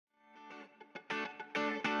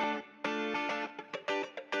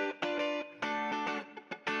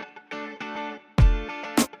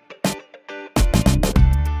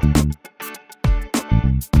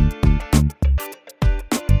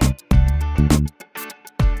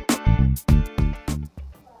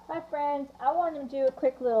friends, I want to do a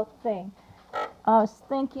quick little thing. I was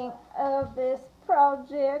thinking of this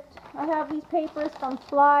project. I have these papers from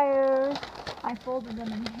flyers. I folded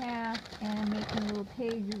them in half and I'm making little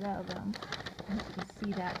pages out of them. I hope you can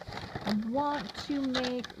see that. I want to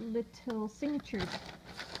make little signatures.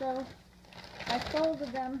 So I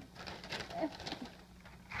folded them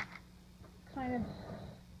kind of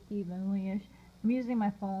evenly-ish. I'm using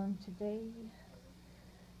my phone today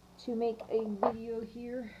to make a video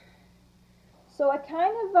here. So I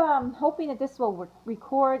kind of hoping that this will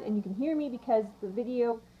record and you can hear me because the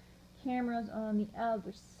video camera's on the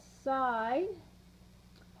other side.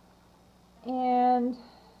 And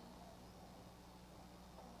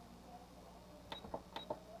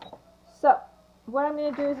so what I'm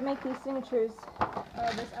going to do is make these signatures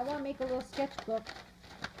of this. I want to make a little sketchbook,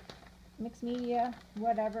 mixed media,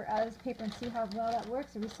 whatever, out of this paper and see how well that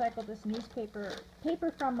works. I recycled this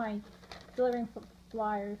paper from my delivering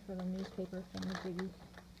flyers for the newspaper from the Biggie.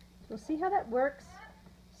 We'll see how that works.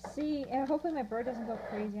 See, and hopefully my bird doesn't go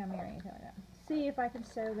crazy on me or anything like that. See if I can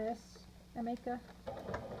sew this and make a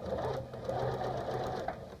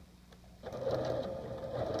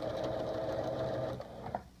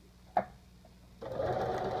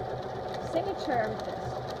signature with this.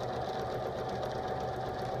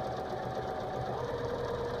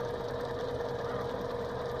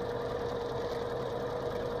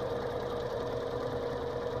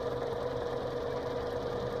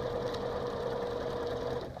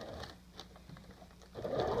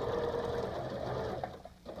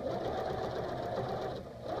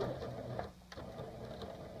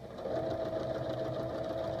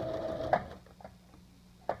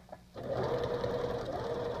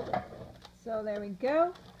 So there we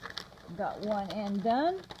go. Got one end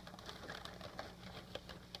done.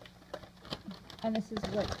 And this is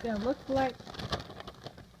what it's going to look like.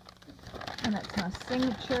 And that's my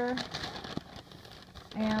signature.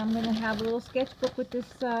 And I'm going to have a little sketchbook with this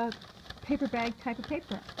paper bag type of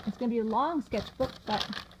paper. It's going to be a long sketchbook, but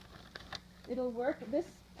it'll work. This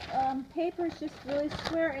paper is just really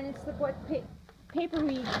square, and it's the paper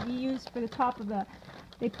we use for the top of the,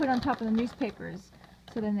 they put on top of the newspapers.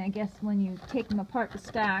 So then I guess when you take them apart, the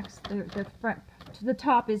stacks, the front to the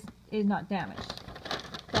top is not damaged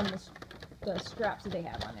from the straps that they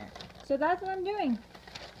have on there. So that's what I'm doing.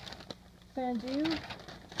 I'm going to do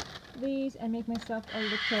these and make myself a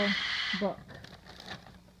little book.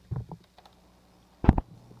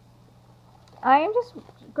 I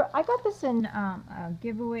got this in a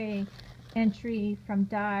giveaway entry from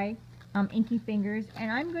Dye, Inky Fingers,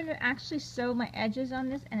 and I'm going to actually sew my edges on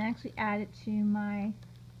this and actually add it to my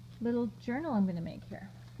little journal I'm going to make here.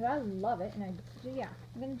 Because I love it, and yeah,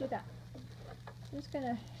 I'm going to do that. I'm just going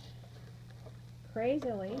to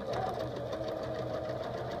crazily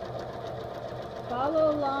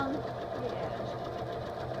follow along the edge.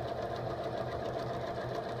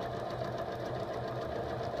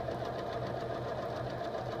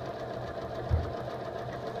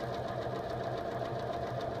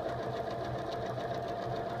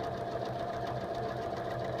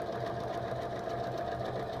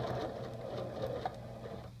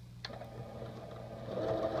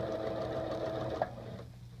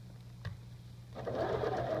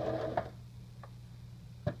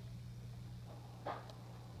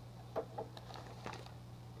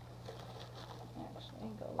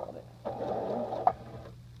 Go a little bit forward.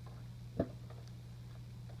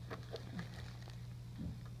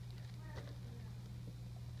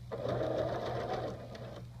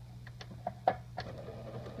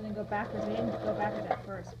 I'm going to go backwards. I didn't go backwards at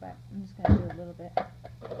first, but I'm just going to do a little bit.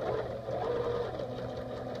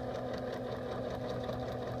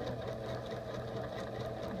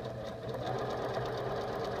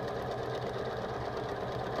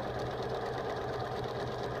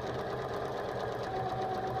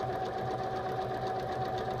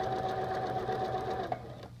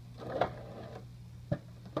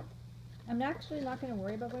 I'm actually not going to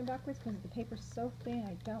worry about going backwards because the paper's so thin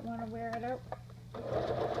I don't want to wear it out.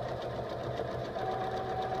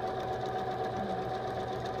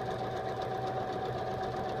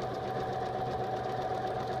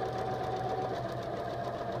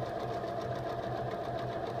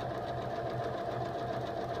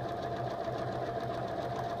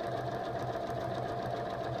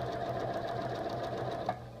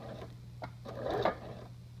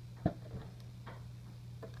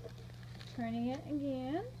 Turning it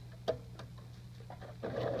again.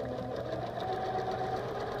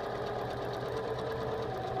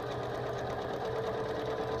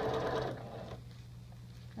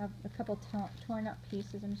 I have a couple torn up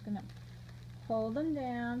pieces. I'm just going to pull them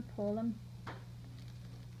down, pull them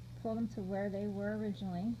to where they were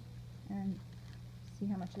originally, and see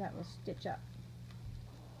how much of that will stitch up.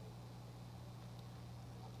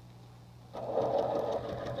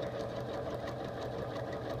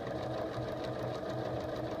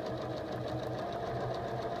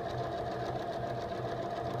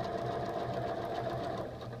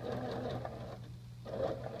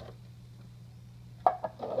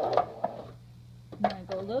 I'm going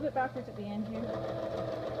to go a little bit backwards at the end here.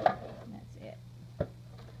 And that's it.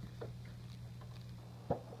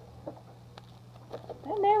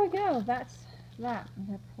 And there we go. That's that. I'm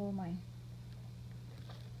going to pull my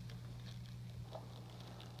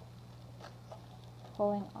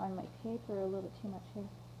pulling on my paper a little bit too much here.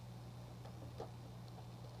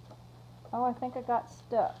 Oh, I think I got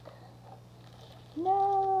stuck.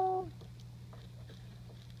 No.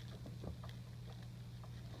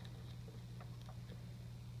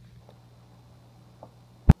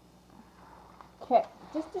 Okay,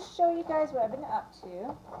 just to show you guys what I've been up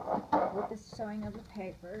to with this sewing of the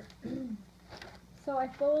paper. So I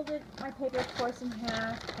folded my paper, of course, in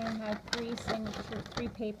half and had three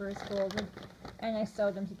papers folded, and I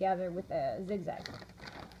sewed them together with a zigzag.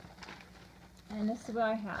 And this is what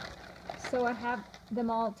I have. So I have them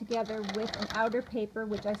all together with an outer paper,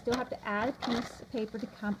 which I still have to add a piece of paper to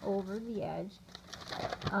come over the edge.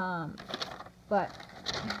 But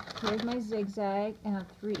here's my zigzag, and I have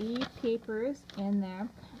 3 papers in there.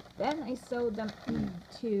 Then I sewed them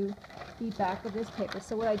into the back of this paper.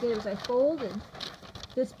 So what I did was I folded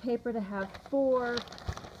this paper to have 4,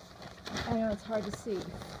 I know it's hard to see,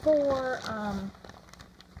 4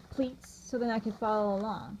 pleats, so then I could follow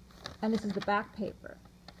along. And this is the back paper.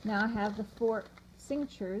 Now I have the 4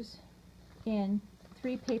 signatures in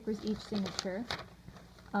 3 papers each signature.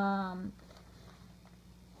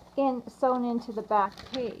 Sewn into the back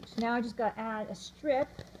page. Now I just got to add a strip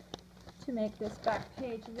to make this back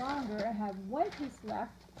page longer. I have 1 piece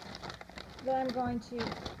left that I'm going to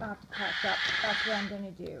have to patch up. That's what I'm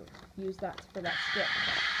going to do. Use that for that strip.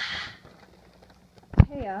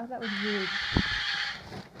 Hey, that was rude.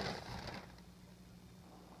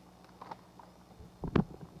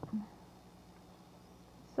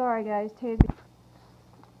 Sorry guys,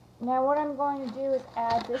 now what I'm going to do is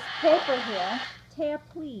add this paper here. Taya,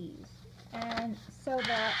 please, and sew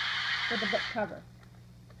that for the book cover.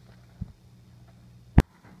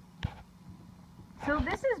 So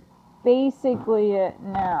this is basically it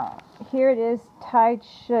now. Here it is tied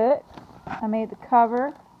shut. I made the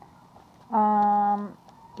cover.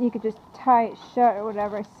 You could just tie it shut or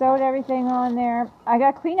whatever. I sewed everything on there. I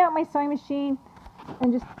got to clean out my sewing machine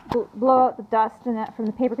and just blow out the dust and that from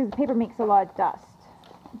the paper, because the paper makes a lot of dust.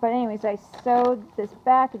 But anyways, I sewed this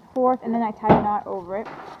back and forth, and then I tied a knot over it.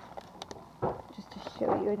 Just to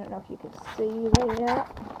show you, I don't know if you can see that.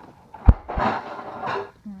 I'm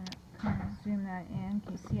going to zoom that in.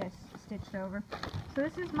 Can you see I stitched over? So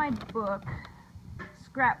this is my book.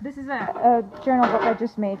 Scrap. This is a journal book I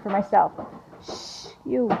just made for myself. Shh,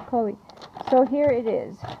 you, Chloe. So here it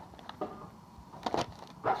is.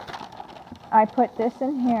 I put this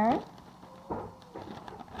in here.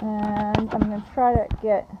 And I'm going to try to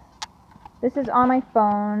get, this is on my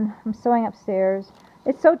phone. I'm sewing upstairs.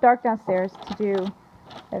 It's so dark downstairs to do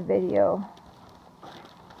a video.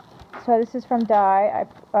 So this is from Dye.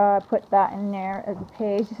 I put that in there as a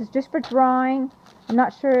page. This is just for drawing. I'm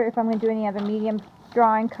not sure if I'm going to do any other medium,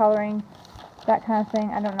 drawing, coloring, that kind of thing.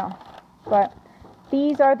 I don't know. But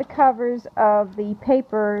these are the covers of the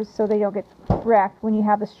papers so they don't get wrecked when you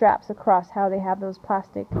have the straps across, how they have those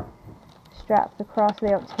plastic straps across so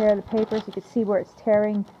they don't tear the paper. So you can see where it's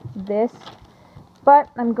tearing this. But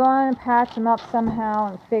I'm going to patch them up somehow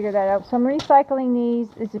and figure that out. So I'm recycling these.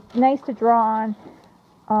 It's nice to draw on.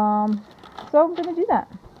 So I'm going to do that.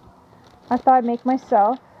 I thought I'd make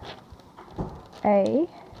myself a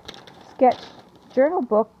sketch journal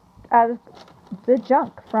book out of the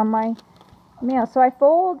junk from my mail. So I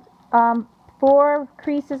fold 4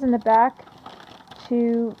 creases in the back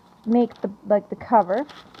to make the cover.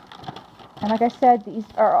 And like I said, these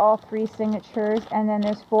are all 3 signatures, and then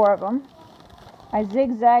there's 4 of them. I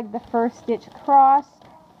zigzagged the first stitch across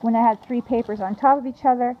when I had 3 papers on top of each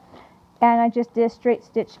other, and I just did a straight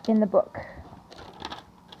stitch in the book.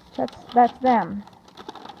 That's them.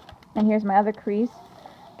 And here's my other crease.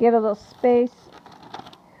 Give it a little space.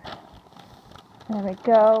 There we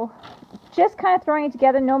go. Just kind of throwing it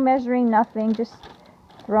together, no measuring, nothing, just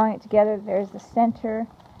throwing it together. There's the center.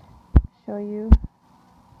 Show you.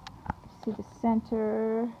 See the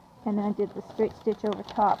center, and then I did the straight stitch over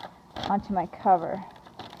top onto my cover.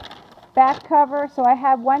 Back cover, so I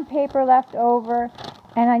have 1 paper left over,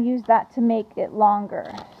 and I used that to make it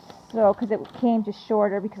longer. So, because it came just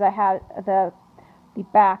shorter, because I had the the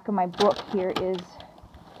back of my book here is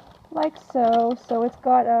like so. So it's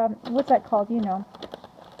got, what's that called? You know,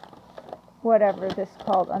 whatever this is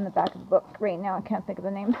called on the back of the book. Right now I can't think of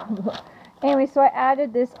the name of the book. Anyway, so I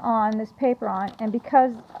added this paper on, and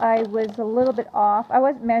because I was a little bit off, I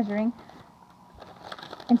wasn't measuring,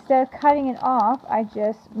 instead of cutting it off, I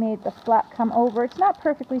just made the flap come over. It's not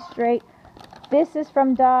perfectly straight. This is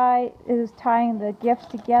from die. It was tying the gifts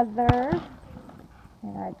together.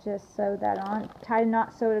 And I just sewed that on. Tied a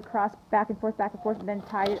knot, sewed it across, back and forth, and then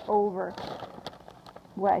tied it over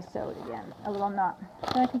what I sewed again. A little knot.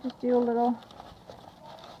 So I can just do a little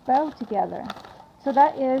bow together. So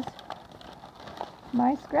that is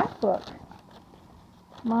my scrapbook.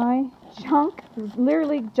 My junk,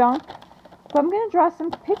 literally junk. So I'm going to draw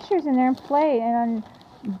some pictures in there and play and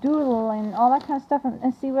doodle and all that kind of stuff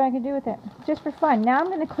and see what I can do with it. Just for fun. Now I'm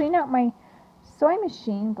going to clean out my sewing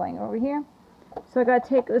machine, going over here. So I got to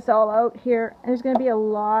take this all out here. There's going to be a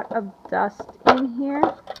lot of dust in here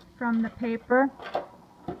from the paper.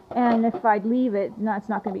 And if I leave it, no, it's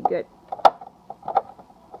not going to be good.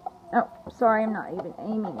 Oh, sorry, I'm not even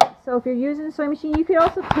aiming it. So if you're using a sewing machine, you could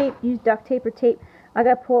also use duct tape or tape. I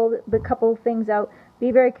got to pull the couple of things out.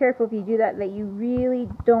 Be very careful if you do that, that you really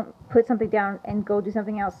don't put something down and go do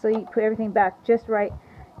something else. So you put everything back just right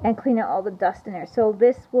and clean out all the dust in there. So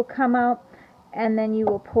this will come out, and then you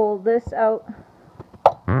will pull this out,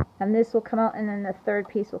 and this will come out, and then the third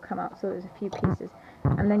piece will come out. So there's a few pieces.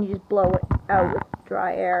 And then you just blow it out with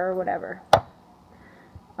dry air or whatever.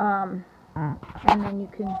 And then you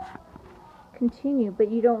can continue, but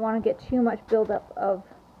you don't want to get too much buildup of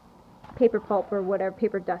paper pulp or whatever,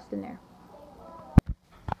 paper dust in there.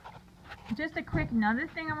 Just a quick, another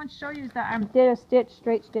thing I want to show you is that I did a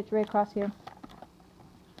straight stitch right across here.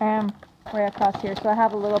 Right across here. So I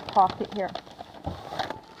have a little pocket here.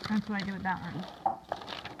 That's what I did with that one.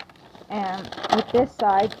 And with this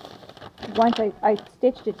side, once I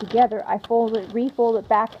stitched it together, I refold it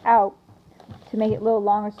back out to make it a little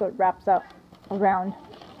longer so it wraps up around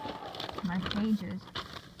my pages.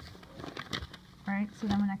 Alright, so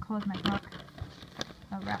then when I close my book,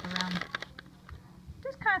 I'll wrap around.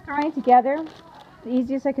 Just kind of throwing it together, the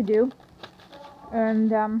easiest I could do,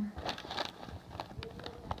 and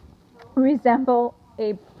resemble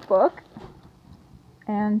a book.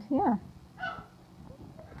 And yeah,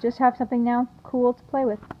 just have something now cool to play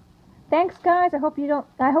with. Thanks, guys. I hope you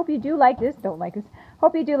do like this.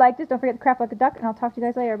 Hope you do like this. Don't forget to crap like a duck, and I'll talk to you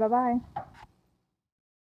guys later. Bye bye.